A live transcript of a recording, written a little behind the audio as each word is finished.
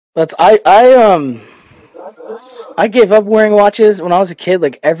I gave up wearing watches when I was a kid.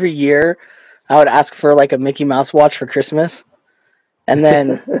 Like every year, I would ask for like a Mickey Mouse watch for Christmas, and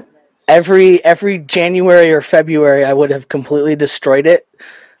then every January or February, I would have completely destroyed it.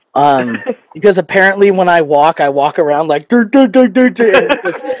 Because apparently when I walk around like dur, dur, dur, dur, dur, and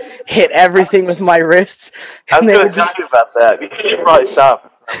just hit everything with my wrists, I and was they going would to just tell you about that. You should probably stop.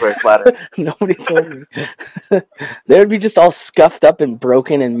 It's not very flattering. nobody told me. They would be just all scuffed up and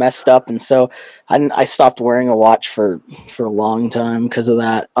broken and messed up, and so I stopped wearing a watch for a long time because of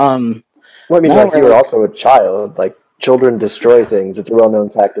that. Well, I mean, Now like you were also a child. Like children destroy things. It's a well-known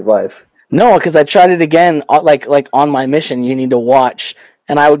fact of life. no, because I tried it again. Like on my mission, you need to watch,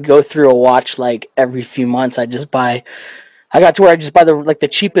 and I would go through a watch like every few months. I got to where I just buy the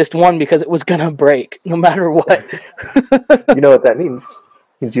cheapest one because it was gonna break no matter what. You know what that means?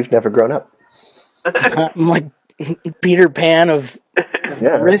 It means you've never grown up. I'm like Peter Pan of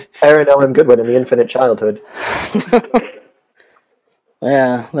Yeah. wrists. Aaron L.M. Goodwin in The Infinite Childhood.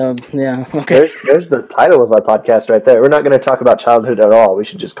 Yeah, okay. There's the title of our podcast right there. We're not going to talk about childhood at all. We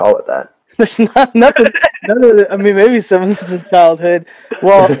should just call it that. There's nothing. None of I mean, maybe some of this is childhood.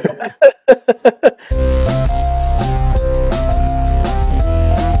 Well.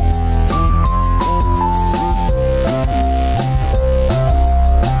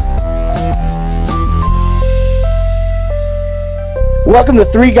 Welcome to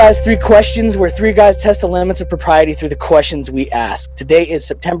Three Guys, Three Questions, where three guys test the limits of propriety through the questions we ask. Today is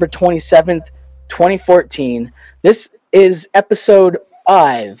September 27th, 2014. This is episode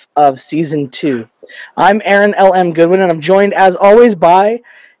 5 of season 2. I'm Aaron L.M. Goodwin, and I'm joined, as always, by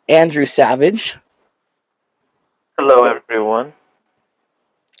Andrew Savage. Hello, everyone.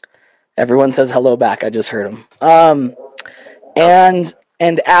 Everyone says hello back. I just heard him. And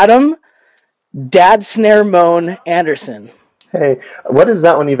Adam, Dad Snare Moan Anderson. Hey, what does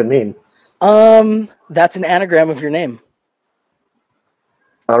that one even mean? That's an anagram of your name.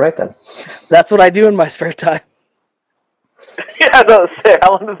 All right, then. That's what I do in my spare time. Yeah, no, say,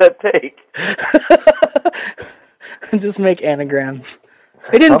 how long does that take? Just make anagrams.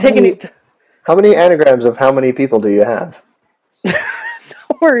 It didn't take any... How many anagrams of how many people do you have?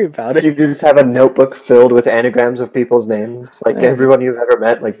 Don't worry about it. Do you just have a notebook filled with anagrams of people's names? Like everyone you've ever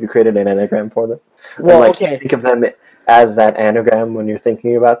met, like you created an anagram for them? Well, and, okay. Think of them as that anagram when you're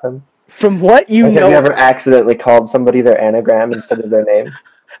thinking about them? From what you know... Have you ever accidentally called somebody their anagram instead of their name?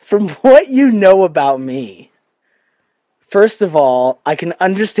 From what you know about me, first of all, I can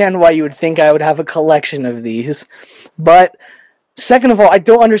understand why you would think I would have a collection of these, but second of all, I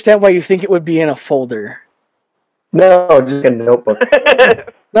don't understand why you think it would be in a folder. No, just a notebook.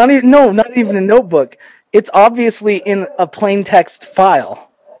 Not even a notebook. It's obviously in a plain text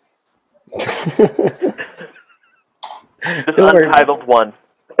file. It's untitled one.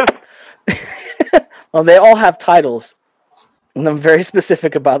 Well, they all have titles, and I'm very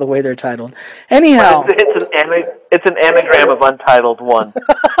specific about the way they're titled. Anyhow, it's an anagram of untitled one.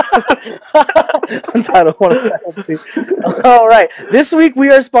 Untitled 1, Untitled 2. All right. This week we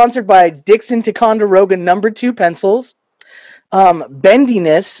are sponsored by Dixon Ticonderoga No. 2 pencils,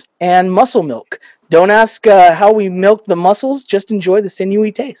 Bendiness, and Muscle Milk. Don't ask how we milk the muscles, just enjoy the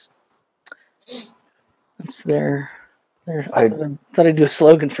sinewy taste. That's I thought I'd do a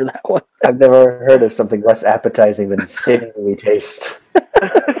slogan for that one. I've never heard of something less appetizing than sinewy taste.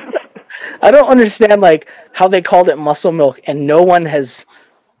 I don't understand how they called it muscle milk, and no one has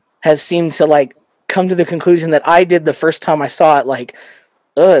seemed to come to the conclusion that I did the first time I saw it.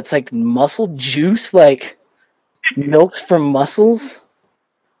 It's like muscle juice, milks from muscles.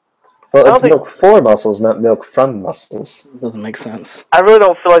 Well, it's milk for muscles, not milk from muscles. It doesn't make sense. I really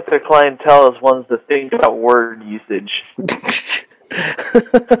don't feel like their clientele is ones to think about word usage.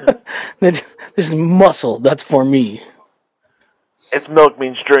 There's muscle, that's for me. It's milk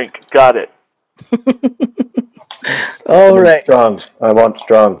means drink. Got it. All right. Strong. I want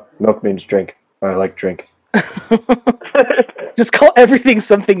strong. Milk means drink. I like drink. Just call everything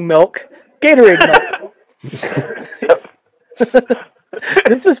something milk. Gatorade milk.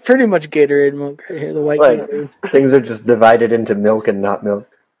 This is pretty much Gatorade milk right here, the white Gatorade. Things are just divided into milk and not milk.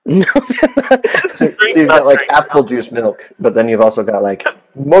 No. So you've got apple juice milk, but then you've also got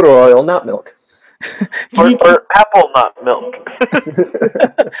motor oil, not milk. Or apple, not milk.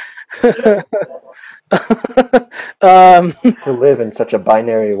 To live in such a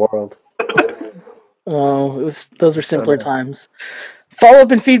binary world. Oh, those were simpler times.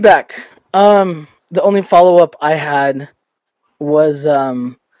 Follow-up and feedback. The only follow-up I had was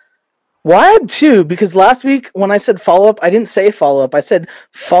I had two, because last week when I said follow-up, I didn't say follow-up, I said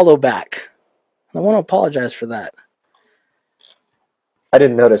follow back. I want to apologize for that. I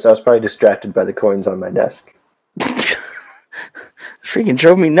didn't notice. I was probably distracted by the coins on my desk. Freaking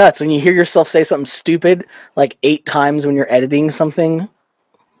drove me nuts when you hear yourself say something stupid like 8 times when you're editing something.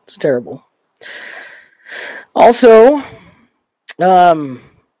 It's terrible. Also,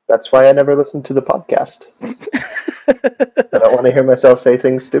 that's why I never listen to the podcast. I don't want to hear myself say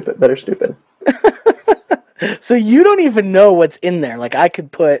things that are stupid. So you don't even know what's in there. Like, I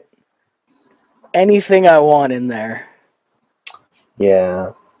could put anything I want in there.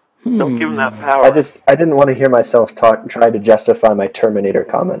 Yeah. Don't give him that power. I didn't want to hear myself try to justify my Terminator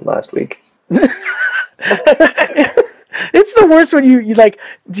comment last week. It's the worst when you like,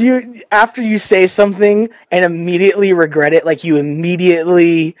 after you say something and immediately regret it, like you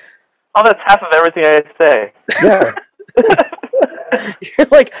immediately... Oh, that's half of everything I say. Yeah. You're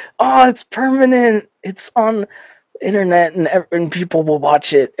like, oh, it's permanent. It's on the internet and people will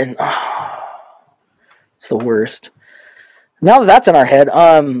watch it. And it's the worst. Now that that's in our head,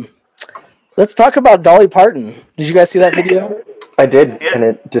 let's talk about Dolly Parton. Did you guys see that video? I did, and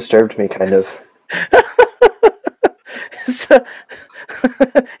it disturbed me kind of. So,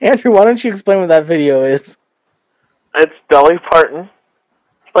 Andrew, why don't you explain what that video is? It's Dolly Parton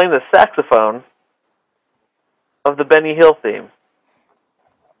playing the saxophone of the Benny Hill theme.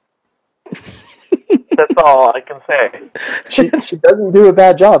 That's all I can say. She doesn't do a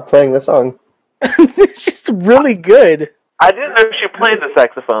bad job playing the song. She's really good. I didn't know she played the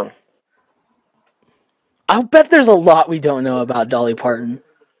saxophone. I'll bet there's a lot we don't know about Dolly Parton.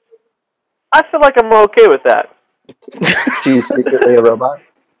 I feel like I'm okay with that. She's secretly a robot.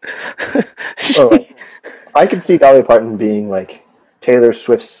 Oh, I could see Dolly Parton being like Taylor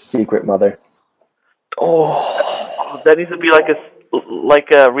Swift's secret mother. Oh, that needs to be like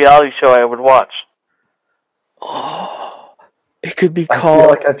a reality show I would watch. Oh, it could be I called. feel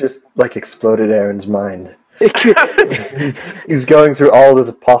like I've just exploded Aaron's mind. He's going through all of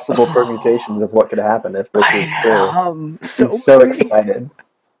the possible permutations of what could happen if this is true. He's so excited.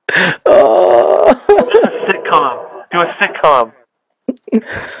 Oh. Do a sitcom.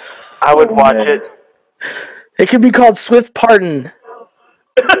 I would watch it. It could be called Swift Parton.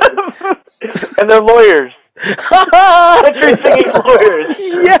 And they're lawyers. Country singing lawyers.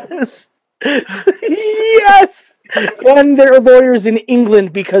 Yes. Yes. And they're lawyers in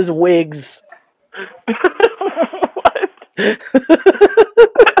England because wigs. What?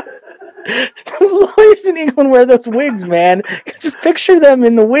 Lawyers in England wear those wigs, man. Just picture them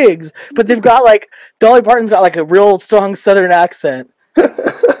in the wigs. But they've got like, Dolly Parton's got like a real strong southern accent.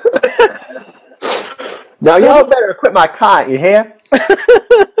 Now y'all better quit my kite, you hear?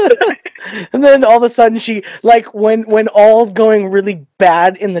 And then all of a sudden she, like, when all's going really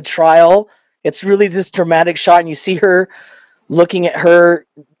bad in the trial, it's really this dramatic shot and you see her looking at her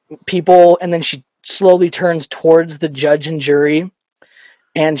people and then she slowly turns towards the judge and jury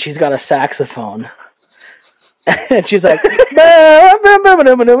and she's got a saxophone. And she's like, and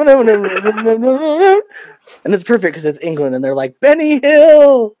it's perfect because it's England and they're like, Benny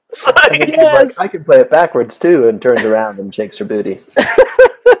Hill! Yes! Like, I can play it backwards too, and turns around and shakes her booty.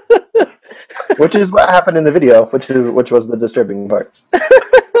 Which is what happened in the video, which was the disturbing part.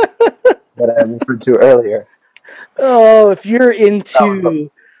 That I referred to earlier. Oh, if you're into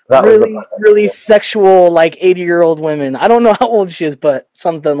really sexual, like 80-year-old women, I don't know how old she is, but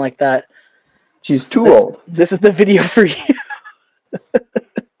something like that. She's too old. This is the video for you.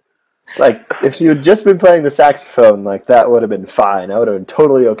 Like, if she had just been playing the saxophone, like, that would have been fine. I would have been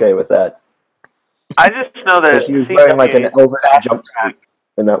totally okay with that. I just know that she was wearing, like, an Elvis jumpsuit,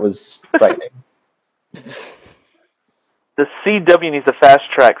 and that was frightening. The CW needs to fast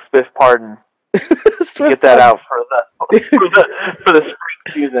track Swift Parton. Get that out for the spring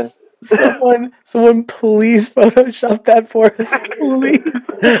season. Someone please Photoshop that for us, please.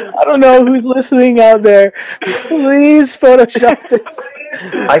 I don't know who's listening out there. Please Photoshop this.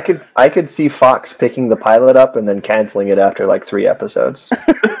 I could see Fox picking the pilot up and then canceling it after like 3 episodes.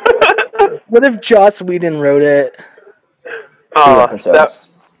 What if Joss Whedon wrote it? 2 episodes.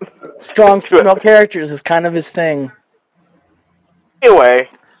 Strong female characters is kind of his thing. Anyway.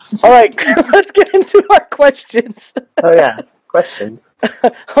 Alright, let's get into our questions. Oh yeah, questions.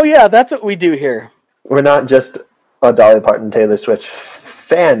 Oh yeah, that's what we do here. We're not just a Dolly Parton Taylor Swift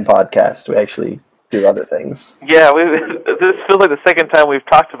fan podcast. We actually do other things. Yeah, this feels like the second time we've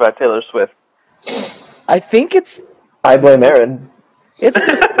talked about Taylor Swift. I think I blame Aaron.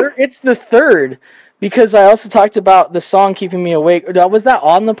 It's the third, because I also talked about the song "Keeping Me Awake." Was that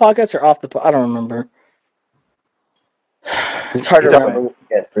on the podcast or off the? I don't remember. It's hard to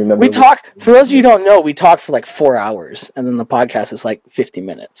remember. We talked. For those of you who don't know, we talked for like 4 hours, and then the podcast is like 50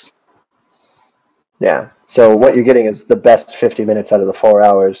 minutes. Yeah. So what you're getting is the best 50 minutes out of the 4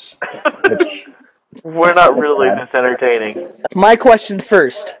 hours. Which We're not really this entertaining. My question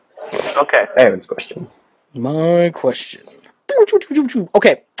first. Okay. Aaron's question. My question.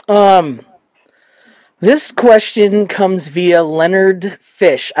 Okay. This question comes via Leonard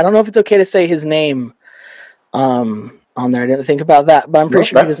Fish. I don't know if it's okay to say his name on there. I didn't think about that, but I'm pretty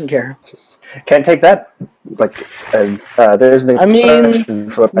sure he doesn't care. Can't take that. Like, there's no question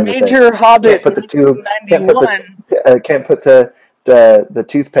for what Major Hobbit. Can't put the tube. 91. Can't put the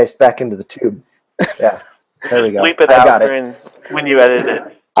toothpaste back into the tube. Yeah, there we go. Bleep it out when you edit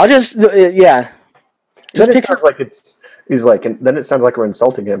it. I'll just yeah. Just then it sounds like he's like, and then it sounds like we're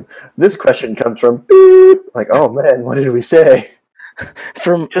insulting him. This question comes from beep. Like, oh man, what did we say?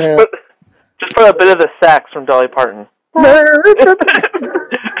 From just put a bit of the sax from Dolly Parton.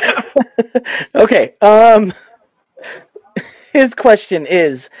 Okay. His question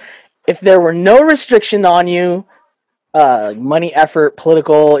is, if there were no restriction on you, money, effort,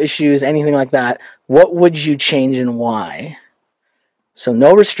 political issues, anything like that, what would you change and why? So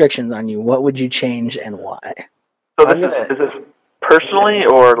no restrictions on you. What would you change and why? So is this personally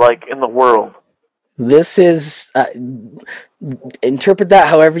or like in the world? This is interpret that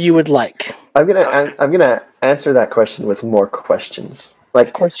however you would like. I'm gonna answer that question with more questions. Like,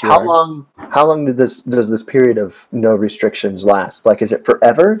 of course how long does this period of no restrictions last? Like, is it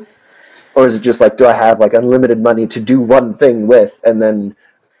forever, or is it just like, do I have like unlimited money to do one thing with, and then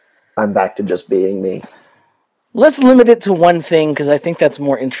I'm back to just being me? Let's limit it to one thing because I think that's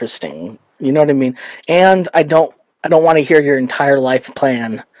more interesting. You know what I mean? And I don't want to hear your entire life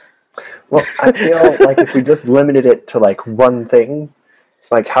plan. Well, I feel like if we just limited it to like one thing,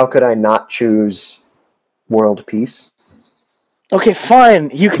 like how could I not choose world peace? Okay,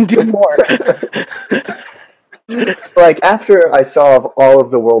 fine. You can do more. It's like after I solve all of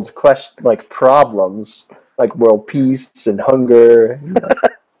the world's problems, like world peace and hunger, and,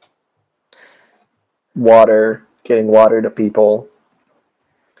 water, getting water to people.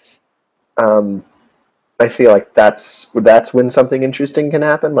 I feel like that's when something interesting can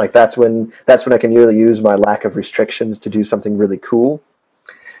happen. Like that's when I can really use my lack of restrictions to do something really cool.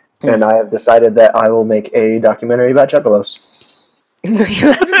 And I have decided that I will make a documentary about juggalos.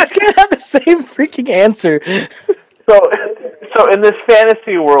 That's not gonna have the same freaking answer. So in this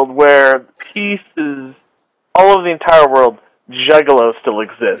fantasy world where peace is all over the entire world, juggalos still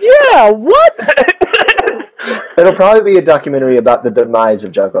exist. Yeah, what? It'll probably be a documentary about the demise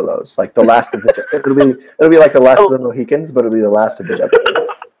of juggalos, like the last of the. It'll be like the last of the Mohicans, but it'll be the last of the juggalos.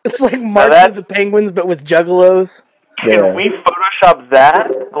 It's like March of the Penguins, but with juggalos. Can we Photoshop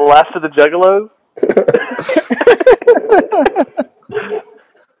that? The last of the juggalos?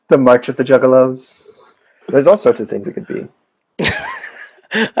 The March of the Juggalos. There's all sorts of things it could be.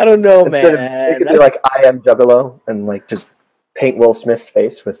 I don't know, man. It could be like I Am Juggalo and like just paint Will Smith's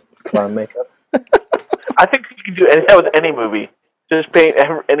face with clown makeup. I think you can do that with any movie. Just paint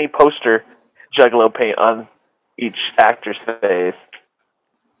any poster Juggalo paint on each actor's face.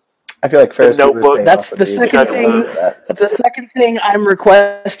 I feel like Ferris Notebook. That's the second thing. That's the second thing I'm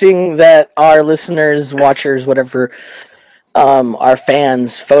requesting that our listeners, watchers, whatever, our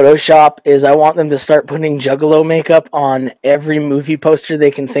fans Photoshop is. I want them to start putting Juggalo makeup on every movie poster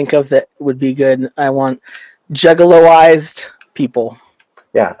they can think of that would be good. I want Juggaloized people.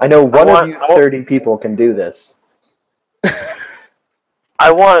 Yeah, I know one of you 30 people can do this.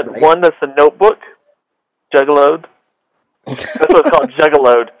 I want one that's a notebook, Juggaloed. That's what it's called,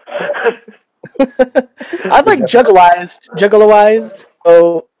 Juggaloed. I'd like Juggaloized.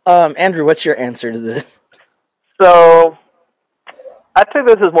 Oh, Andrew, what's your answer to this? So, I take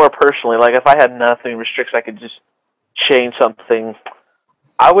this as more personally. Like, if I had nothing restricts, I could just change something.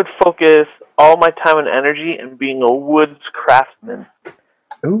 I would focus all my time and energy in being a woods craftsman.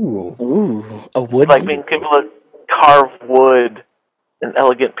 Ooh, a woods. Like being able to carve wood and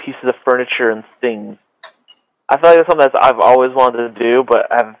elegant pieces of furniture and things. I feel like that's something that I've always wanted to do,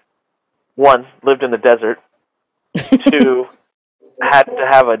 but I've, one, lived in the desert. Two, had to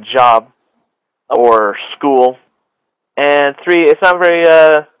have a job or school. And three, it's not a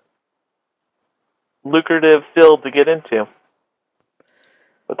very lucrative field to get into.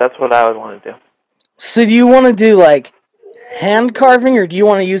 But that's what I would want to do. So do you want to do, like, hand carving, or do you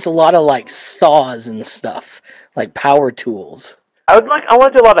want to use a lot of, like, saws and stuff? Like, power tools? I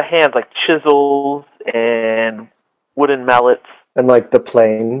want to do a lot of hands, like chisels and wooden mallets. And, like, the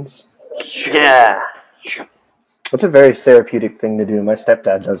planes. Yeah. That's a very therapeutic thing to do. My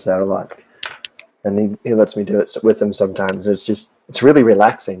stepdad does that a lot. And he lets me do it with him sometimes. It's really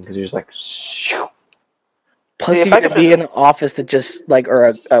relaxing, because you're just like, shoo. Plus, See, if you I could could be just- in an office that just like,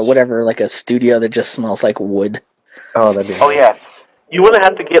 or a whatever, like a studio that just smells like wood. Oh, that'd be. Oh yeah, you wouldn't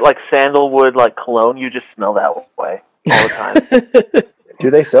have to get like sandalwood like cologne. You just smell that way all the time.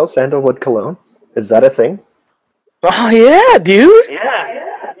 Do they sell sandalwood cologne? Is that a thing? Oh yeah, dude.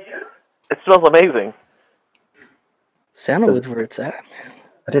 Yeah, it smells amazing. Sandalwood's where it's at.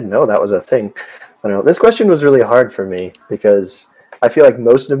 I didn't know that was a thing. I don't know. This question was really hard for me because I feel like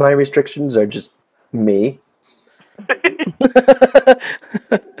most of my restrictions are just me.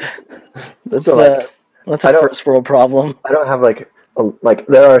 That's So, like, that's I a don't- first world problem. I don't have like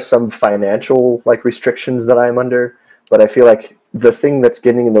there are some financial like restrictions that I'm under, but I feel like the thing that's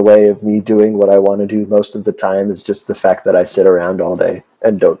getting in the way of me doing what I want to do most of the time is just the fact that I sit around all day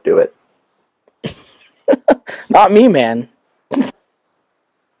and don't do it. Not me, man.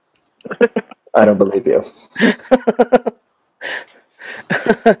 I don't believe you.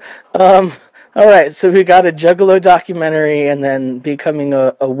 All right, so we got a Juggalo documentary and then becoming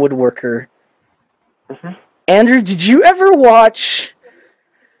a woodworker. Mhm. Andrew, did you ever watch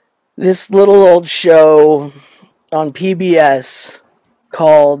this little old show on PBS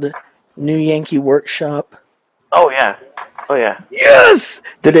called New Yankee Workshop? Oh yeah, oh yeah. Yes!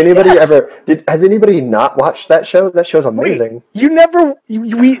 Did anybody Yes! has anybody not watched that show? That show's amazing. You never...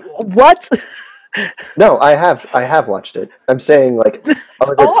 What? No, I have watched it. I'm saying, like,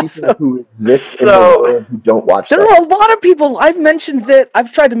 are there awesome. people who exist in So- the world who don't watch There that? are a lot of people. I've mentioned that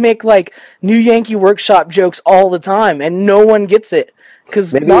I've tried to make like New Yankee Workshop jokes all the time, and no one gets it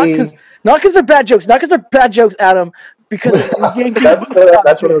because not because they're bad jokes, not because they're bad jokes, Adam. Because it's New Yankee that's Workshop what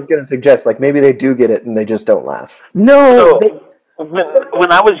I jokes. was going to suggest. Like, maybe they do get it and they just don't laugh. No, So when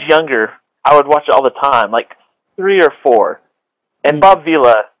I was younger, I would watch it all the time, like 3 or 4. And Bob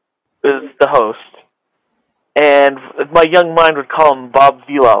Vila is the host, and my young mind would call him Bob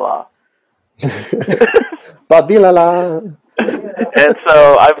Vilala. Babilala. And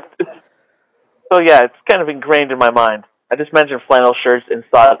so yeah, it's kind of ingrained in my mind. I just mentioned flannel shirts and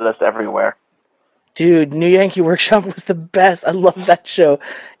sawdust everywhere. dude, New Yankee Workshop was the best. I love that show,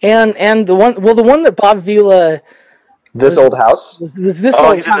 and the one that Bob Vila This old house. was this Oh,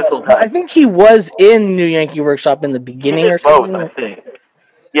 old he did This house. Old But House. I think he was in New Yankee Workshop in the He beginning or did both, something. I think.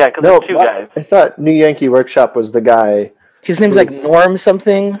 Yeah, because No, there's 2 guys. I thought New Yankee Workshop was the guy. His name's like Who's- Norm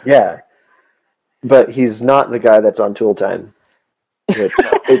something. Yeah, but he's not the guy that's on Tool Time. Which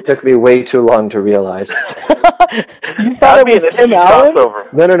it took me way too long to realize. You thought That'd it be was an Tim interesting Allen?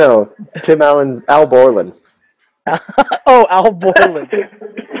 crossover. No. Tim Allen, Al Borland. Oh, Al Borland.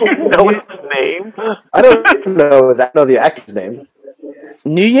 You know his name? I don't know. I know the actor's name.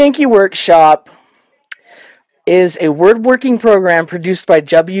 New Yankee Workshop is a word-working program produced by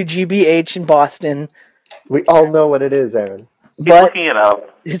WGBH in Boston, We all know what it is, Aaron. He's but looking it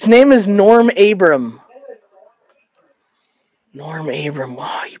up. his name is Norm Abram. Norm Abram.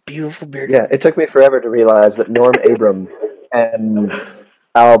 Wow, you beautiful beard. Yeah, it took me forever to realize that Norm Abram and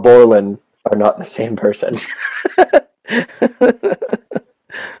Al Borland are not the same person.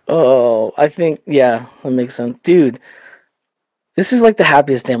 Oh, I think, yeah, that makes sense. Dude, this is like the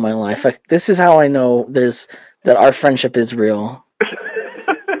happiest day of my life. This is how I know that our friendship is real.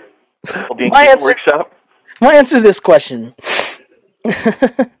 My answer- Workshop. My answer to this question.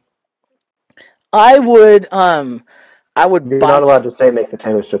 I would You're buy not allowed to say make the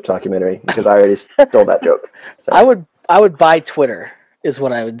Taylor Swift documentary because I already stole that joke. So, I would buy Twitter is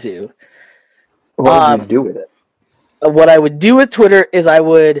what I would do. what would you do with it? What I would do with Twitter is I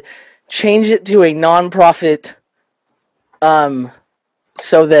would change it to a nonprofit,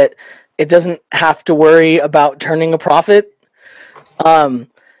 so that it doesn't have to worry about turning a profit, and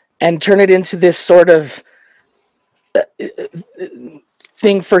turn it into this sort of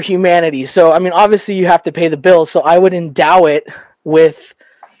thing for humanity. So, I mean, obviously you have to pay the bills, so I would endow it with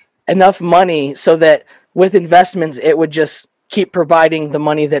enough money so that with investments it would just keep providing the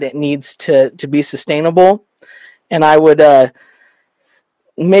money that it needs to be sustainable. And I would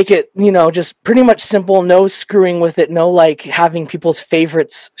make it, just pretty much simple, no screwing with it, no like having people's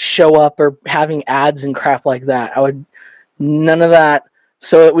favorites show up or having ads and crap like that. None of that,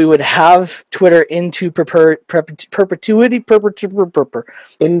 so that we would have Twitter into perpetuity,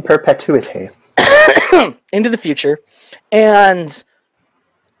 In perpetuity. into the future, and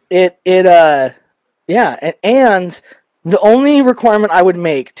and the only requirement I would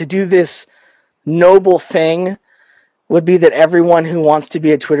make to do this noble thing would be that everyone who wants to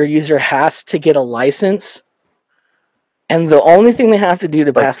be a Twitter user has to get a license. And the only thing they have to do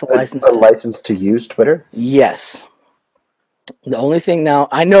to pass the license... A license to use Twitter? Yes. The only thing now...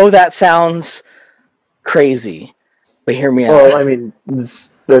 I know that sounds crazy, but hear me out. Well, I mean,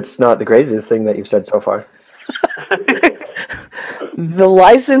 that's not the craziest thing that you've said so far. The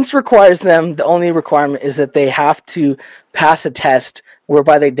license requires them, the only requirement is that they have to pass a test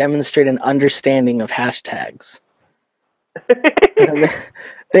whereby they demonstrate an understanding of hashtags.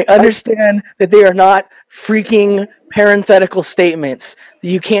 They understand that they are not freaking parenthetical statements.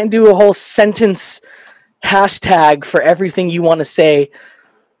 You can't do a whole sentence hashtag for everything you want to say.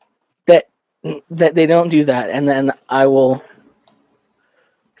 That they don't do that, and then I will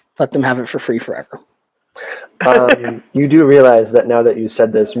let them have it for free forever. You do realize that now that you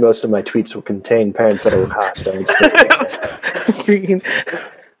said this, most of my tweets will contain parenthetical hashtags.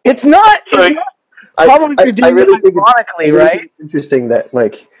 It's not. Probably you're doing it ironically, right? It's interesting that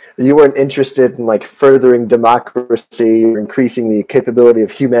like you weren't interested in like furthering democracy or increasing the capability of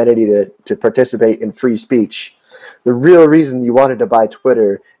humanity to participate in free speech. The real reason you wanted to buy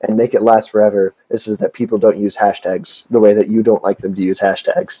Twitter and make it last forever is so that people don't use hashtags the way that you don't like them to use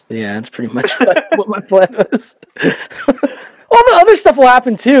hashtags. Yeah, that's pretty much what my plan was. All the other stuff will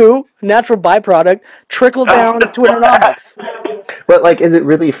happen too. Natural byproduct. Trickle down to Twitternomics. But like, is it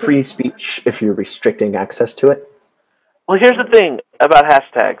really free speech if you're restricting access to it? Well, here's the thing about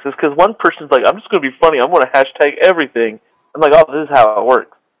hashtags. Is because one person's like, I'm just going to be funny. I'm going to hashtag everything. I'm like, oh, this is how it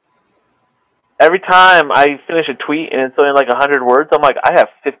works. Every time I finish a tweet and it's only like 100 words, I'm like, I have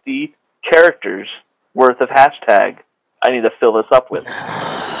 50 characters worth of hashtag I need to fill this up with.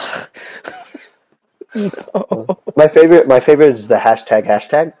 No. My favorite is the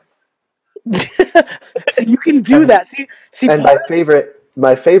hashtag. So you can do that. See, and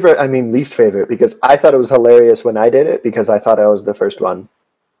my favorite, I mean least favorite, because I thought it was hilarious when I did it because I thought I was the first one.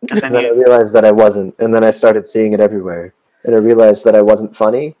 And then I realized that I wasn't, and then I started seeing it everywhere. And I realized that I wasn't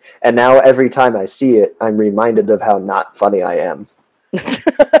funny, and now every time I see it, I'm reminded of how not funny I am.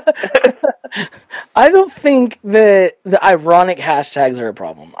 I don't think that the ironic hashtags are a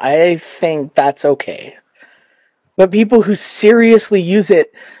problem. I think that's okay. But people who seriously use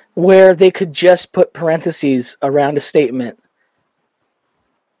it where they could just put parentheses around a statement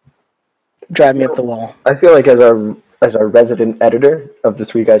drive me up the wall. I feel like as our resident editor of the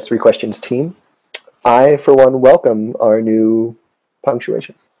Three Guys, Three Questions team, I, for one, welcome our new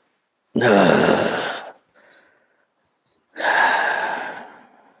punctuation. Next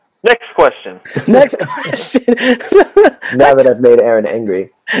question. Next question. Now that I've made Aaron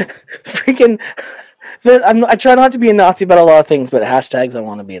angry. Freaking... I try not to be a Nazi about a lot of things, but hashtags I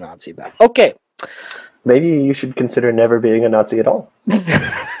want to be a Nazi about. Okay. Maybe you should consider never being a Nazi at all.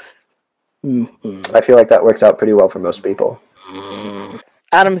 Mm-hmm. I feel like that works out pretty well for most people.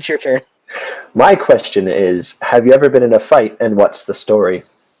 Adam, it's your turn. My question is, have you ever been in a fight, and what's the story?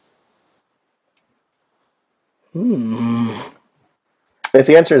 If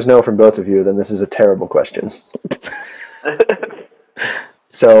the answer is no from both of you, then this is a terrible question.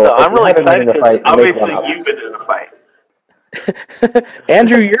 So I'm really excited because obviously you've been in a fight.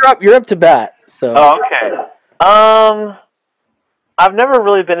 Andrew, you're up to bat. So. Oh, okay. I've never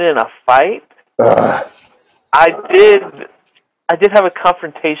really been in a fight. I did have a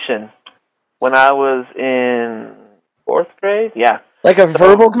confrontation when I was in 4th grade. Yeah. Like a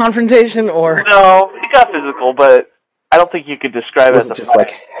verbal confrontation, or? No, it got physical, but I don't think you could describe it as a just fight.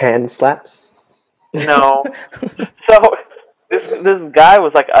 Like hand slaps? No. So this guy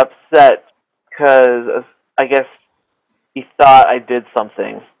was like upset because I guess he thought I did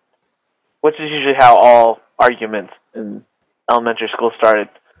something, which is usually how all arguments in elementary school started.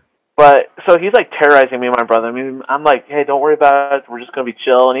 But so he's like terrorizing me and my brother. I mean, I'm like, hey, don't worry about it. We're just gonna be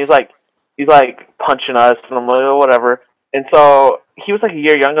chill. And he's like punching us, and I'm like, oh, whatever. And so he was like a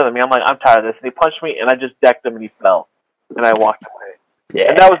year younger than me. I'm like, I'm tired of this. And he punched me, and I just decked him, and he fell, and I walked away. Yeah.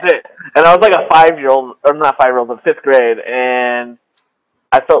 And that was it. And I was like a 5-year-old, or not 5-year-old, but 5th grade, and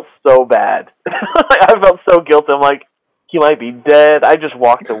I felt so bad. I felt so guilty. I'm like, he might be dead. I just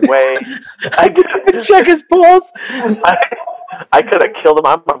walked away. Check his pulse. I could have killed him.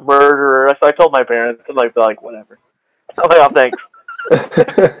 I'm a murderer. So I told my parents, and they're like, whatever. I'm like, oh, thanks.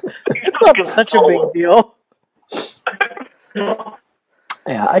 It's not such a big deal.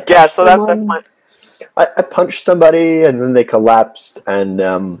 Yeah, so that's my... I punched somebody, and then they collapsed, and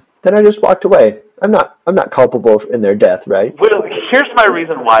then I just walked away. I'm not culpable in their death, right? Well, here's my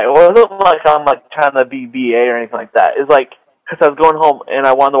reason why. It wasn't like I'm like trying to be BA or anything like that. It's like because I was going home and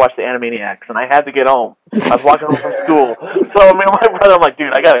I wanted to watch the Animaniacs, and I had to get home. I was walking home from school, so I mean, my brother, I'm like,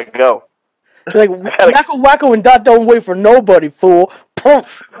 dude, I gotta go. Like wacko and Dot don't wait for nobody, fool.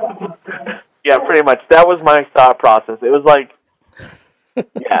 Poof. Yeah, pretty much. That was my thought process. It was like,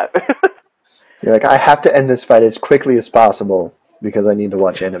 yeah. You're like, I have to end this fight as quickly as possible because I need to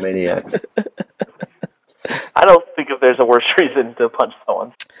watch Animaniacs. I don't think if there's a worse reason to punch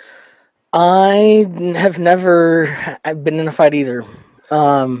someone. I have never been in a fight either.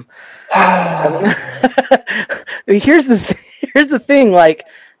 Um, here's the thing. Like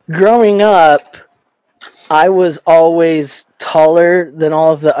growing up, I was always taller than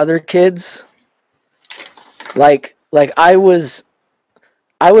all of the other kids. Like I was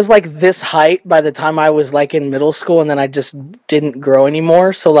like this height by the time I was like in middle school, and then I just didn't grow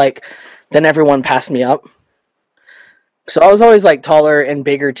anymore. So like then everyone passed me up. So I was always like taller and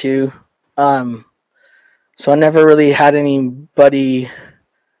bigger too. Um, so I never really had anybody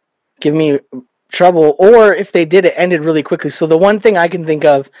give me trouble, or if they did, it ended really quickly. So the one thing I can think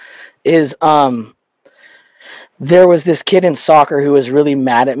of is there was this kid in soccer who was really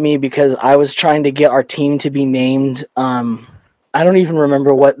mad at me because I was trying to get our team to be named. I don't even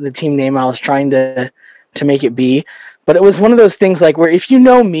remember what the team name I was trying to make it be, but it was one of those things like where if you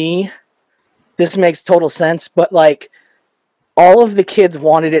know me, this makes total sense, but like all of the kids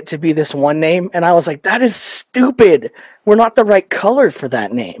wanted it to be this one name, and I was like, that is stupid. We're not the right color for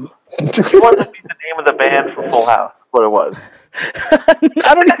that name. You wanted to be the name of the band for Full House. What it was.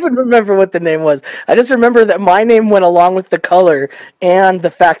 I don't even remember what the name was. I just remember that my name went along with the color and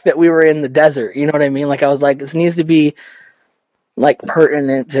the fact that we were in the desert. You know what I mean? Like I was like, this needs to be like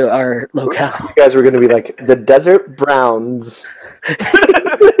pertinent to our locale. You guys were going to be like the Desert Browns.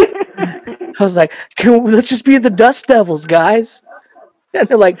 I was like, let's just be the Dust Devils, guys. And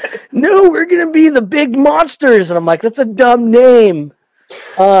they're like, no, we're going to be the Big Monsters. And I'm like, that's a dumb name.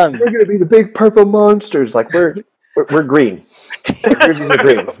 We're going to be the Big Purple Monsters. Like we're green. We're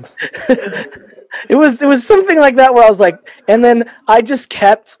green. It was something like that where I was like, and then I just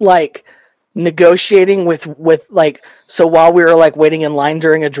kept like negotiating with like, so while we were like waiting in line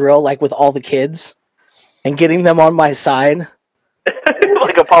during a drill, like with all the kids and getting them on my side.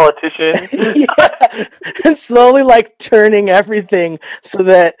 Like a politician. Yeah. And slowly like turning everything so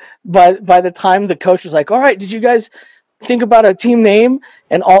that by the time the coach was like, all right, did you guys think about a team name?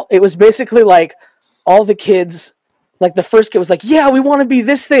 And it was basically like all the kids, like the first kid was like, yeah, we want to be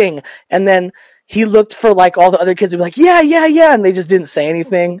this thing. And then he looked for like all the other kids who were like, yeah. And they just didn't say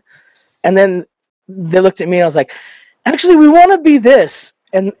anything. And then they looked at me and I was like, actually, we want to be this.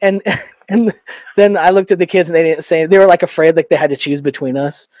 And then I looked at the kids and they didn't say anything. They were like afraid, like they had to choose between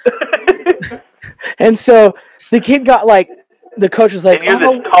us. And so the kid got like, the coach was like, and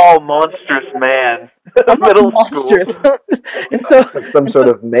you're this tall, monstrous man. I'm middle monstrous. And so like some sort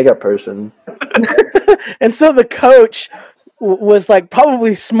of mega person. And so the coach was like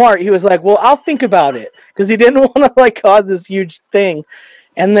probably smart. He was like, well, I'll think about it, because he didn't want to like cause this huge thing.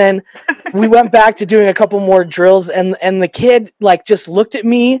 And then we went back to doing a couple more drills, and the kid like just looked at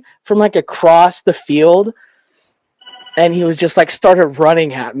me from like across the field, and he was just like started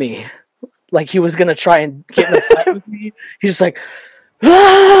running at me like he was gonna try and get in a fight with me. He's just like,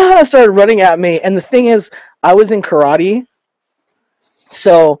 started running at me. And the thing is, I was in karate,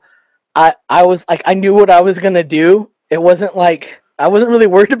 so I was like, I knew what I was gonna do. It wasn't like I wasn't really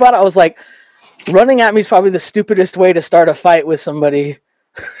worried about it. I was like, running at me is probably the stupidest way to start a fight with somebody.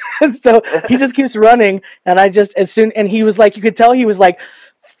 And so he just keeps running, and and he was like, you could tell he was like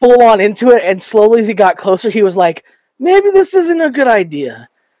full on into it, and slowly as he got closer, he was like, maybe this isn't a good idea.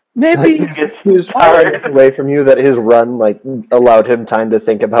 Maybe he was far enough away from you that his run like allowed him time to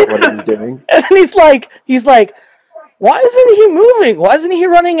think about what he was doing. And he's like, why isn't he moving? Why isn't he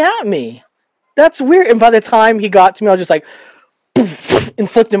running at me? That's weird. And by the time he got to me, I was just like, and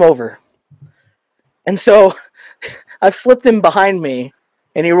flipped him over. And so I flipped him behind me,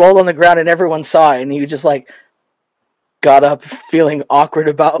 and he rolled on the ground, and everyone saw it, and he just like got up feeling awkward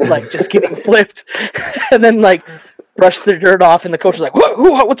about like just getting flipped, and then like brushed the dirt off, and the coach was like,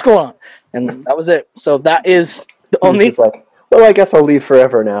 what's going on? And that was it. So that is the only. He's like, well, I guess I'll leave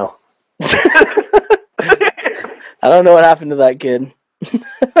forever now. I don't know what happened to that kid.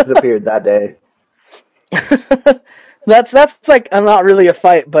 Disappeared that day. That's like not really a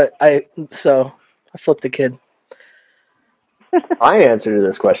fight, but I flipped the kid. I answered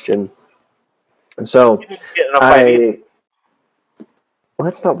this question. And so well,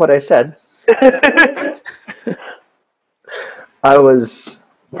 that's not what I said. I was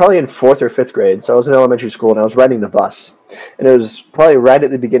probably in 4th or 5th grade, so I was in elementary school, and I was riding the bus. And it was probably right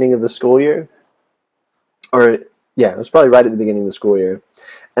at the beginning of the school year. It was probably right at the beginning of the school year.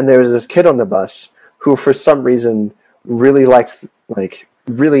 And there was this kid on the bus who, for some reason, really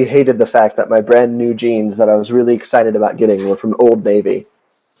really hated the fact that my brand new jeans that I was really excited about getting were from Old Navy.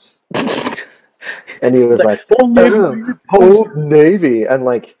 And he was like Old Navy. And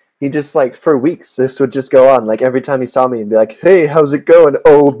like, he just like, for weeks, this would just go on. Like every time he saw me, he'd be like, hey, how's it going,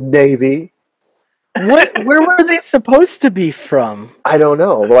 Old Navy? Where were they supposed to be from? I don't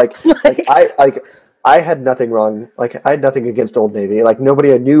know. I had nothing wrong. Like, I had nothing against Old Navy. Like,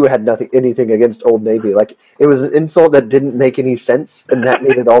 nobody I knew had anything against Old Navy. Like, it was an insult that didn't make any sense, and that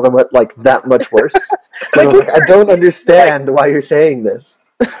made it all that much worse. Like, I don't understand why you're saying this.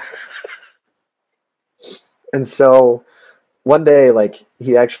 And so one day, like,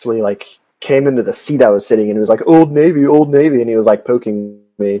 he actually like came into the seat I was sitting in. He was like, Old Navy, and he was like poking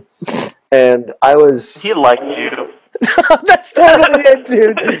me, and I was. He liked you. That's totally it,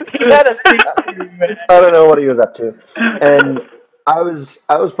 dude. He had a thing for you, man. I don't know what he was up to, and I was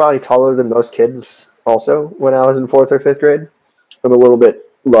probably taller than most kids. Also, when I was in 4th or 5th grade, I'm a little bit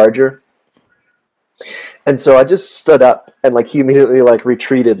larger, and so I just stood up, and like he immediately like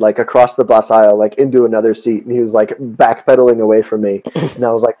retreated like across the bus aisle, like into another seat, and he was like backpedaling away from me, and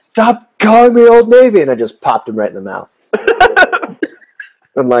I was like, "Stop calling me Old Navy!" and I just popped him right in the mouth,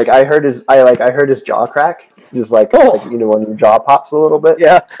 and like I heard his jaw crack. Just like when your jaw pops a little bit.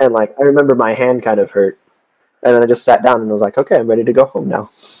 Yeah. And like I remember my hand kind of hurt. And then I just sat down and was like, okay, I'm ready to go home now.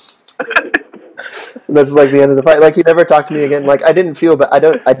 And this is like the end of the fight. Like he never talked to me again. Like I didn't feel I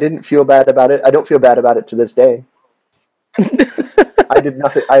didn't feel bad about it. I don't feel bad about it to this day. I did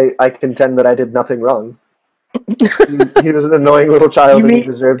nothing I contend that I did nothing wrong. He was an annoying little child and he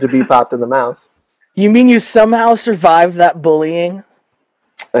deserved to be popped in the mouth. You mean you somehow survived that bullying?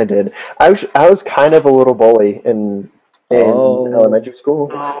 I did. I was kind of a little bully in elementary school.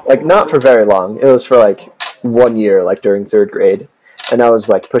 Like not for very long. It was for like 1 year, like during 3rd grade, and I was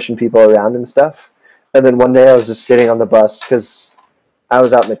like pushing people around and stuff. And then one day I was just sitting on the bus because I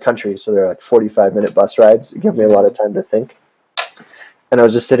was out in the country, so they're like 45-minute bus rides. It gave me a lot of time to think. And I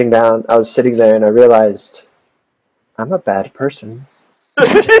was just sitting down. I was sitting there, and I realized I'm a bad person.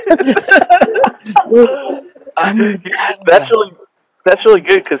 That's really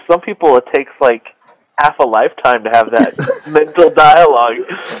good because some people it takes like half a lifetime to have that mental dialogue.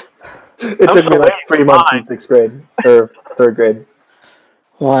 It took me like 3 months in 6th grade or 3rd grade.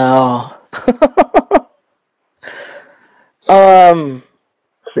 Wow.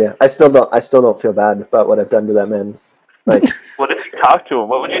 Yeah, I still don't feel bad about what I've done to that man. Like, what if you talked to him?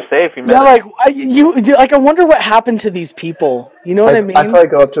 What would you say if you met him? I wonder what happened to these people. You know what I mean? I'd probably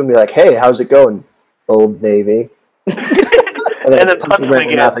go up to him and be like, "Hey, how's it going, Old Navy?" And then punch him right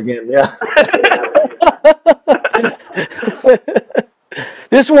in the mouth again. Yeah.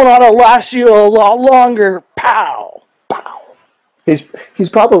 This one ought to last you a lot longer. Pow! Pow! He's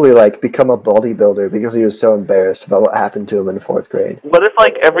probably like become a bodybuilder because he was so embarrassed about what happened to him in 4th grade. What if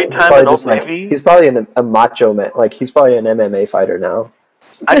like every time in Old Navy? He's probably a macho man. Like he's probably an MMA fighter now.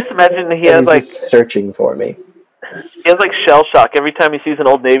 I just imagine he has like just searching for me. He has like shell shock every time he sees an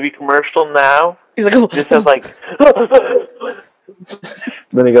Old Navy commercial now. He's like, he just has like.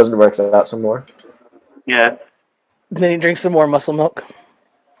 Then he goes and works out some more. Yeah. Then he drinks some more muscle milk.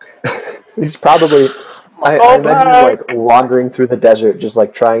 He's probably. I imagine him like wandering through the desert, just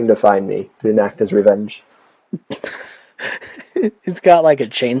like trying to find me to enact his revenge. He's got like a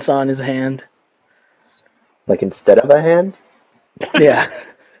chainsaw in his hand. Like instead of a hand? Yeah.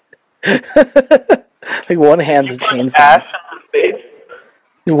 Like one hand's a chainsaw. Ash in the face?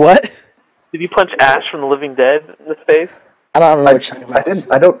 What? Did you punch Ash from the Living Dead in the face? I don't know what you're talking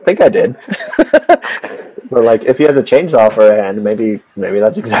about. I don't think I did. But like, if he has a chainsaw for a hand, maybe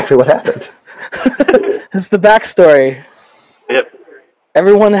that's exactly what happened. It's the backstory. Yep.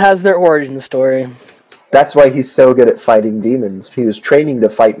 Everyone has their origin story. That's why he's so good at fighting demons. He was training to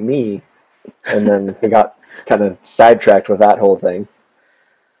fight me, and then he got kind of sidetracked with that whole thing.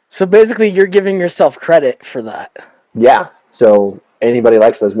 So basically, you're giving yourself credit for that. Yeah. So anybody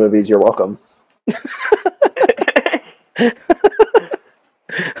likes those movies, you're welcome.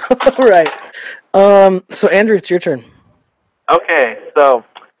 All right. So Andrew, it's your turn. Okay. So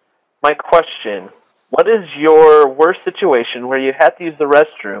my question: what is your worst situation where you had to use the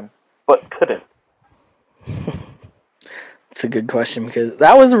restroom but couldn't? It's a good question because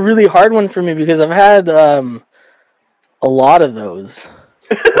that was a really hard one for me because I've had a lot of those.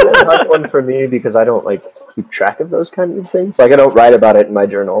 It's a hard one for me because I don't like keep track of those kind of things. Like I don't write about it in my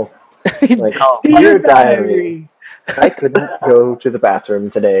journal. Like, dear diary, I couldn't go to the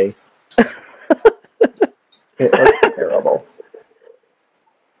bathroom today. It was terrible.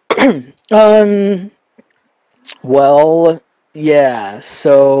 Well, yeah.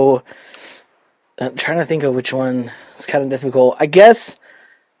 So I'm trying to think of which one. It's kind of difficult. I guess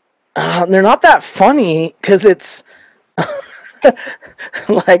they're not that funny because it's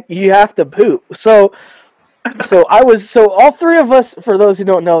like you have to poop. So all three of us, for those who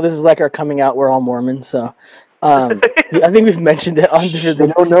don't know, this is like our coming out. We're all Mormons, so I think we've mentioned it on They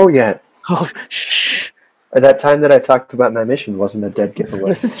don't know yet. Oh, shh. Or that time that I talked about my mission wasn't a dead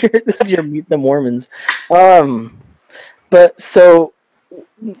giveaway. This is your Meet the Mormons. But so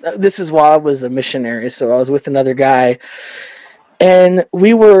this is while I was a missionary, so I was with another guy, and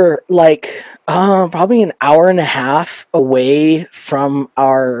we were like probably an hour and a half away from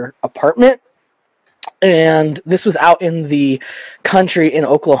our apartment, and this was out in the country in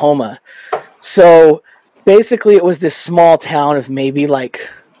Oklahoma. So basically, it was this small town of maybe like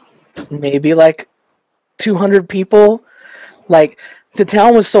 200 people. Like, the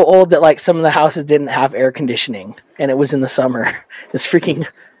town was so old that like some of the houses didn't have air conditioning, and it was in the summer. It's freaking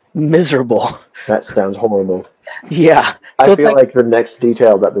miserable. That sounds horrible. Yeah. I feel like the next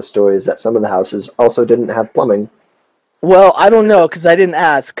detail about the story is that some of the houses also didn't have plumbing. Well, I don't know because I didn't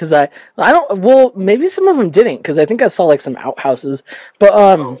ask because I don't. Well, maybe some of them didn't because I think I saw like some outhouses, but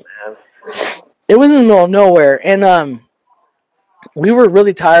it was in the middle of nowhere, and we were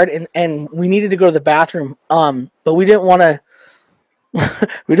really tired and we needed to go to the bathroom, but we didn't want to.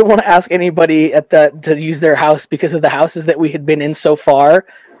 We didn't want to ask anybody to use their house because of the houses that we had been in so far.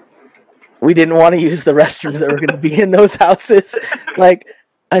 We didn't want to use the restrooms that were going to be in those houses, like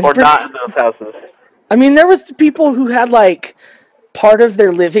not in those houses. I mean, there was people who had like part of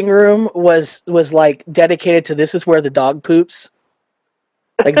their living room was like dedicated to this is where the dog poops.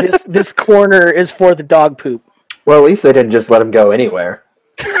 Like this corner is for the dog poop. Well, at least they didn't just let him go anywhere.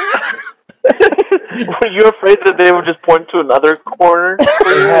 Were you afraid that they would just point to another corner?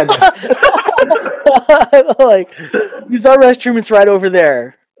 Like, use our restroom. It's right over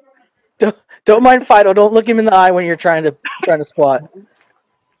there. Don't mind Fido. Don't look him in the eye when you're trying to squat.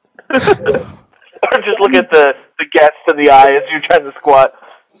 Or just look at the guests in the eye as you're trying to squat.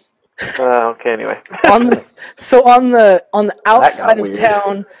 Okay, anyway. on the outside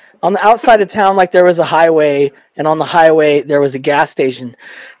of town, like there was a highway, and on the highway there was a gas station.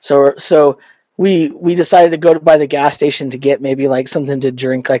 So we decided to go by the gas station to get maybe like something to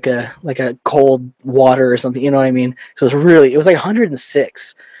drink, like a cold water or something. You know what I mean? So it was like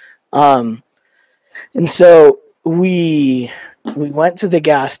 106. And so we went to the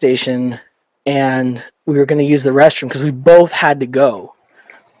gas station, and we were going to use the restroom because we both had to go.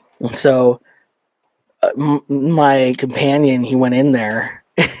 And so my companion, he went in there,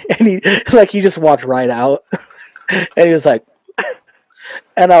 and he just walked right out, and he was like,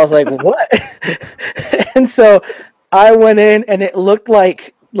 and I was like, what? And so I went in, and it looked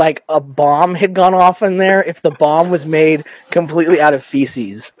like a bomb had gone off in there if the bomb was made completely out of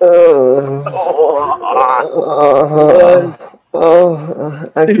feces. I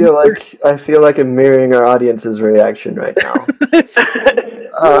feel like I'm mirroring our audience's reaction right now.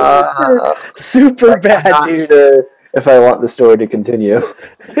 Super bad, dude. Sure if I want the story to continue.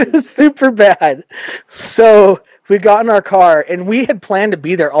 Super bad. So we got in our car, and we had planned to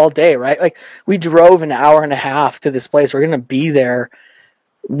be there all day, right? Like, we drove an hour and a half to this place. We're gonna be there,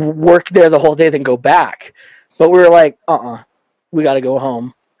 work there the whole day, then go back. But we were like, we got to go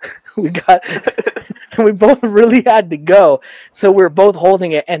home. We both really had to go, so we were both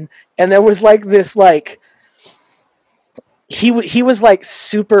holding it, and there was like this like. He was like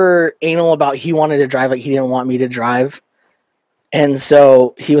super anal about he wanted to drive, like he didn't want me to drive. And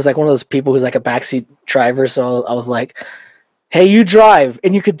so he was like one of those people who's like a backseat driver. So I was like, hey, you drive.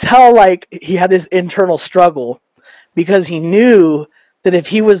 And you could tell like he had this internal struggle because he knew that if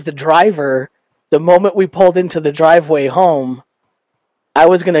he was the driver, the moment we pulled into the driveway home, I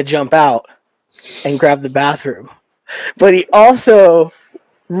was going to jump out and grab the bathroom. But he also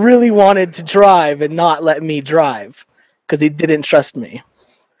really wanted to drive and not let me drive, because he didn't trust me.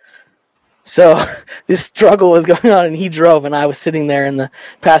 So this struggle was going on, and he drove, and I was sitting there in the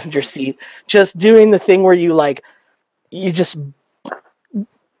passenger seat, just doing the thing where you just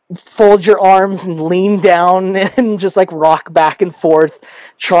fold your arms and lean down and just like rock back and forth,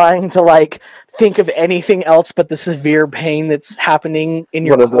 trying to like think of anything else but the severe pain that's happening in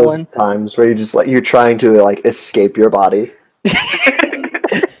your colon. One of those times where you're trying to like escape your body.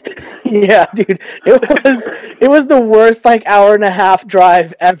 Yeah, dude, it was the worst like hour and a half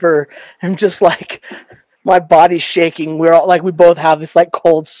drive ever. I'm just like, my body's shaking. We're all like, we both have this like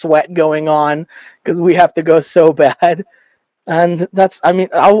cold sweat going on because we have to go so bad. And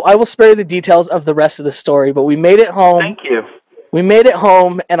I will spare you the details of the rest of the story, but we made it home. Thank you. We made it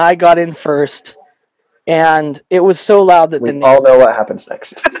home, and I got in first. And it was so loud that we all know what happens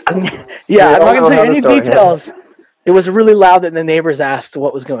next. Yeah, I'm not going to say any details. It was really loud that the neighbors asked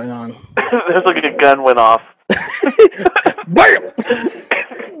what was going on. There's like a gun went off. Bam!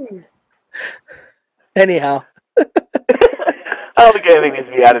 Anyhow. I don't think anything needs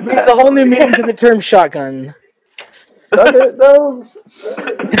to be added to There's that. a whole new meaning to the term shotgun. Does it though?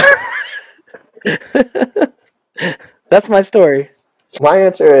 That's my story. My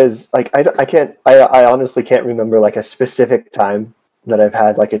answer is like I honestly can't remember like a specific time that I've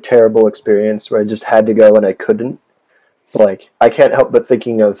had like a terrible experience where I just had to go and I couldn't. Like I can't help but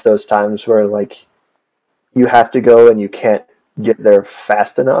thinking of those times where like you have to go and you can't get there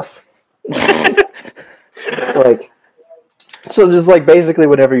fast enough. Like so just like basically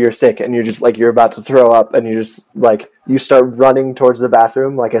whenever you're sick and you're just like you're about to throw up and you just like you start running towards the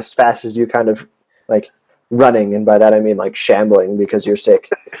bathroom like as fast as you kind of like running, and by that I mean like shambling because you're sick.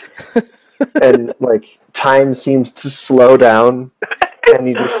 And like time seems to slow down and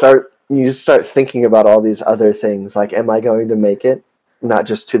you just start thinking about all these other things like am I going to make it, not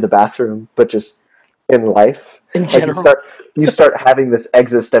just to the bathroom but just in life. In Like general. you start having this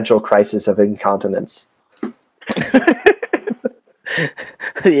existential crisis of incontinence.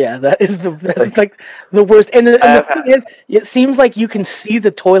 Yeah, that's like the worst. And the thing is, it seems like you can see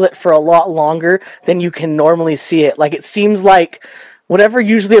the toilet for a lot longer than you can normally see it. Like it seems like whatever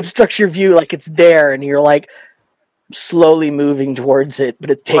usually obstructs your view, like it's there, and you're like slowly moving towards it, but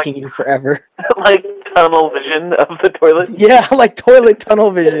it's taking you forever. Like tunnel vision of the toilet. Yeah, like toilet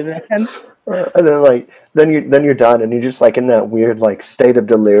tunnel vision, man. And then like then you're done and you're just like in that weird like state of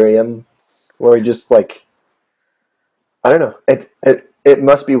delirium where you just like I don't know. It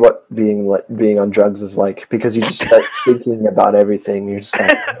must be what being on drugs is like because you just start thinking about everything. You're just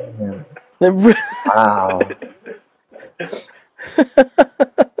like, wow.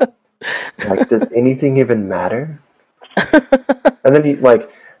 Like, does anything even matter? And then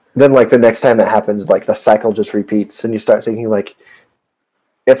then the next time it happens, like the cycle just repeats, and you start thinking like,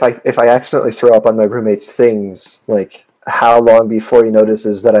 if I accidentally throw up on my roommate's things, like how long before he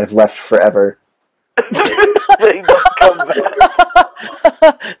notices that I've left forever? They don't come back.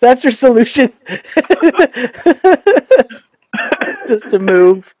 That's your solution. Just to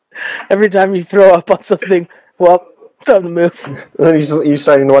move. Every time you throw up on something, well, time to move. And then you're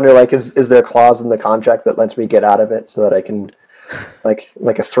starting to wonder, like, is there a clause in the contract that lets me get out of it so that I can, like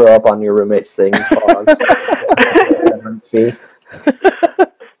a throw up on your roommate's things clause? Fee?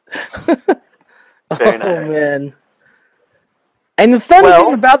 Very nice. Oh, man. And the funny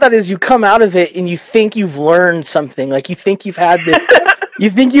thing about that is you come out of it and you think you've learned something. Like you think you've had this,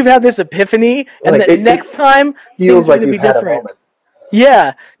 epiphany, and Like, the next time feels like going to you've be had a different. moment.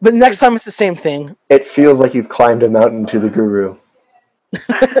 Yeah, but next time it's the same thing. It feels like you've climbed a mountain to the guru.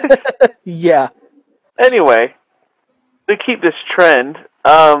 Yeah. Anyway, to keep this trend,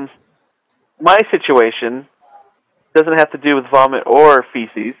 my situation doesn't have to do with vomit or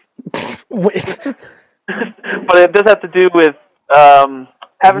feces, Wait. but it does have to do with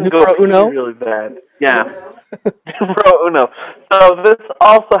having to go pee really bad. Yeah. Numero uno. So this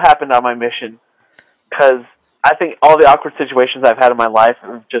also happened on my mission, because I think all the awkward situations I've had in my life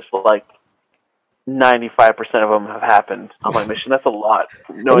are just like 95% of them have happened on my mission. That's a lot.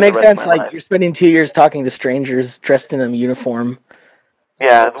 It makes sense. Like you're spending 2 years talking to strangers dressed in a uniform.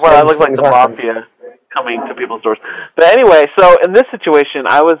 Yeah, well, I look like the mafia coming to people's doors. But anyway, so in this situation,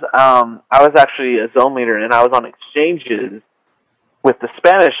 I was actually a zone leader, and I was on exchanges with the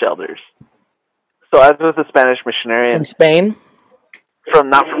Spanish elders. So I was with a Spanish missionary from Spain.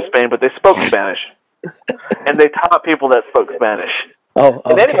 Not from Spain, but they spoke Spanish, and they taught people that spoke Spanish. Oh,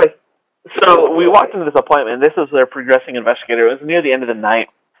 and anyway, so we walked into this appointment. And this was their progressing investigator. It was near the end of the night,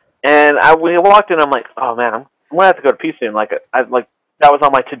 and we walked in. I'm like, oh man, I'm gonna have to go to pee soon. That was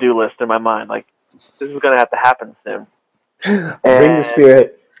on my to-do list in my mind. Like, this is gonna have to happen soon. Bring the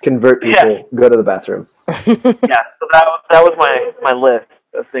spirit, convert people, go to the bathroom. Yeah, so that was my list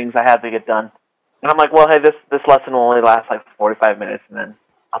of things I had to get done. And I'm like, well, hey, this lesson will only last like 45 minutes, and then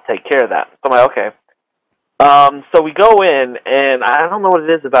I'll take care of that. So I'm like, okay. So we go in, and I don't know what it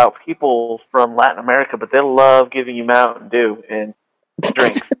is about people from Latin America, but they love giving you Mountain Dew and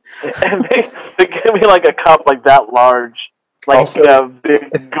drinks. And they give me like a cup like that large, like also, a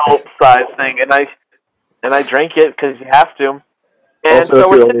big gulp size thing, and I drank it because you have to. And also,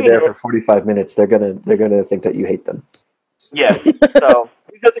 so if you're only there for 45 minutes, they're gonna think that you hate them. Yes. So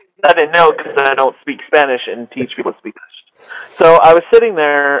because I didn't know, because I don't speak Spanish and teach people to speak Spanish. So I was sitting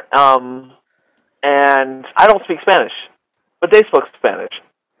there, and I don't speak Spanish, but they spoke Spanish.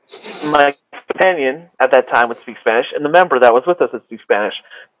 My companion at that time would speak Spanish, and the member that was with us would speak Spanish.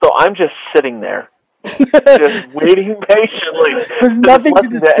 So I'm just sitting there, just waiting patiently. There's nothing to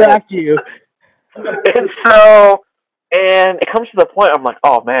distract you. And it comes to the point, I'm like,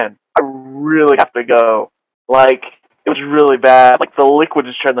 oh man, I really have to go. Like, it was really bad. Like, the liquid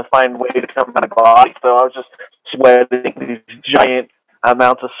is trying to find a way to come out of my body, so I was just sweating, these giant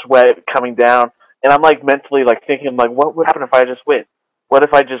amounts of sweat coming down. and I'm like mentally like thinking like, what would happen if I just went? What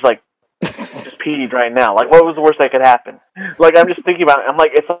if I just like just peed right now? Like, what was the worst that could happen? Like, I'm just thinking about it. I'm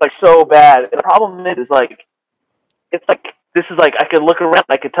like, it's like so bad. And the problem is like, it's like this is like I could look around,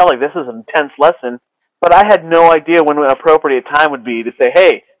 I could tell like this is an intense lesson, but I had no idea when an appropriate time would be to say,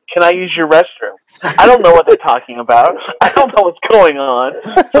 hey, can I use your restroom? I don't know what they're talking about. I don't know what's going on.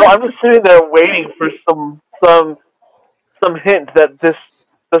 So I'm just sitting there waiting for some hint that this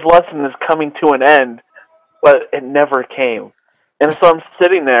lesson is coming to an end, but it never came. And so I'm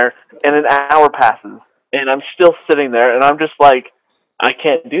sitting there, and an hour passes, and I'm still sitting there, and I'm just like, I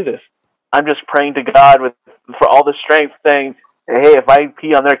can't do this. I'm just praying to God for all the strength, saying, hey, if I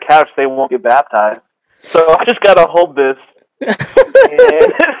pee on their couch, they won't get baptized. So I just got to hold this.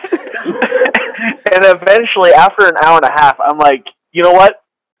 And eventually, after an hour and a half, I'm like, you know what?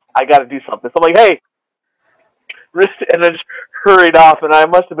 I got to do something. So I'm like, hey, and I just hurried off, and I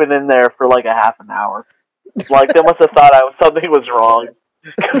must have been in there for like a half an hour. Like, they must have thought something was wrong.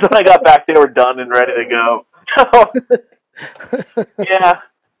 Because when I got back, they were done and ready to go. Yeah,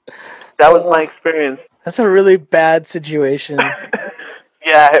 that was my experience. That's a really bad situation.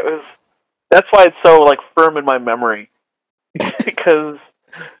 Yeah, it was. That's why it's so like firm in my memory. Because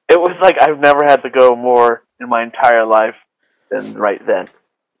it was like I've never had to go more in my entire life than right then.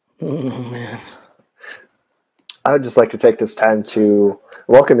 Oh, man. I would just like to take this time to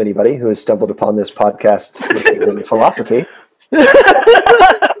welcome anybody who has stumbled upon this podcast listed in philosophy. The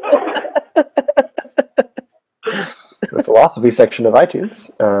philosophy section of iTunes.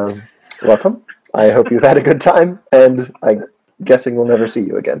 Welcome. I hope you've had a good time, and I'm guessing we'll never see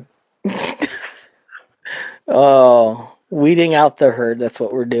you again. Oh, weeding out the herd. That's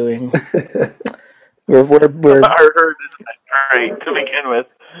what we're doing. we're Our herd isn't great to begin with.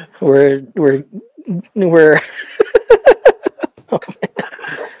 We're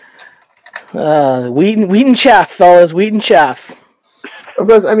wheat and chaff, fellas. Wheat and chaff. Of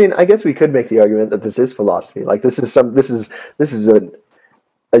course, I mean, I guess we could make the argument that this is philosophy. Like, this is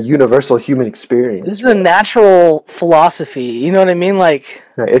a universal human experience. This is a natural philosophy. You know what I mean? Like,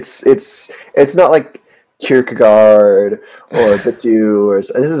 it's not like Kierkegaard or Badiou, or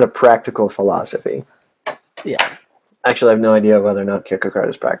this is a practical philosophy. Yeah. Actually, I have no idea whether or not Kierkegaard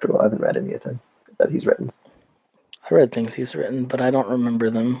is practical. I haven't read anything that he's written. I read things he's written, but I don't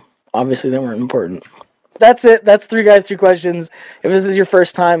remember them. Obviously, they weren't important. That's it. That's 3 guys, 3 questions. If this is your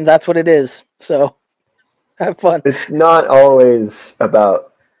first time, that's what it is. So, have fun. It's not always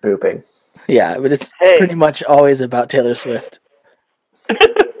about pooping. Yeah, but it's pretty much always about Taylor Swift.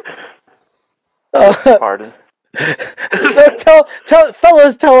 Pardon. So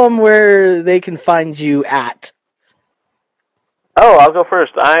fellas, tell them where they can find you at. Oh, I'll go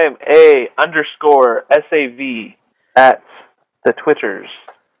first. I am _SAV at the Twitters.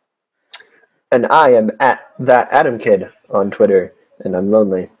 And I am at that Adam Kid on Twitter, and I'm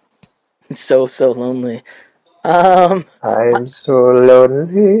lonely. So lonely. I'm so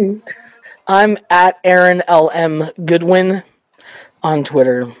lonely. I'm at Aaron LM Goodwin on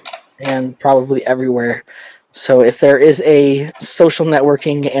Twitter and probably everywhere. So if there is a social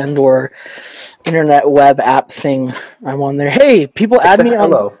networking and or internet web app thing, I'm on there. Hey, people add me on.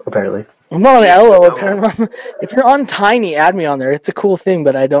 Hello, apparently. I'm not on Hello. Apparently. If you're on Tiny, add me on there. It's a cool thing,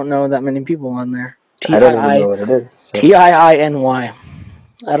 but I don't know that many people on there. I don't even know what it is. So. TIINY.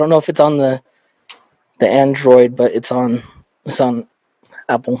 I don't know if it's on the Android, but it's on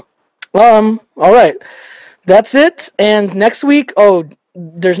Apple. All right. That's it. And next week,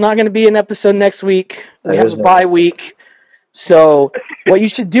 there's not going to be an episode next week. We have a bye week. So what you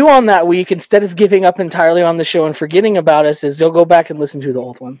should do on that week, instead of giving up entirely on the show and forgetting about us, is you'll go back and listen to the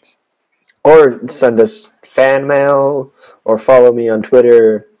old ones. Or send us fan mail, or follow me on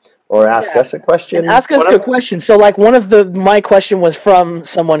Twitter, or ask us a question. And ask us a question. So, like, my question was from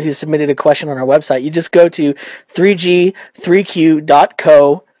someone who submitted a question on our website. You just go to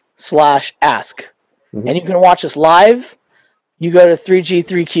 3g3q.co/ask. Mm-hmm. And you can watch us live. You go to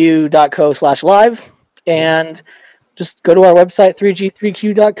 3g3q.co/live, and just go to our website,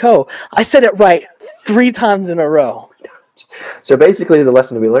 3g3q.co. I said it right 3 times in a row. So basically, the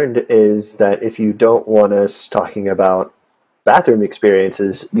lesson we learned is that if you don't want us talking about bathroom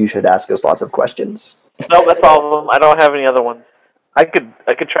experiences, you should ask us lots of questions. No, that's all of them. I don't have any other ones. I could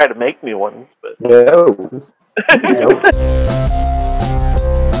try to make me one, but no.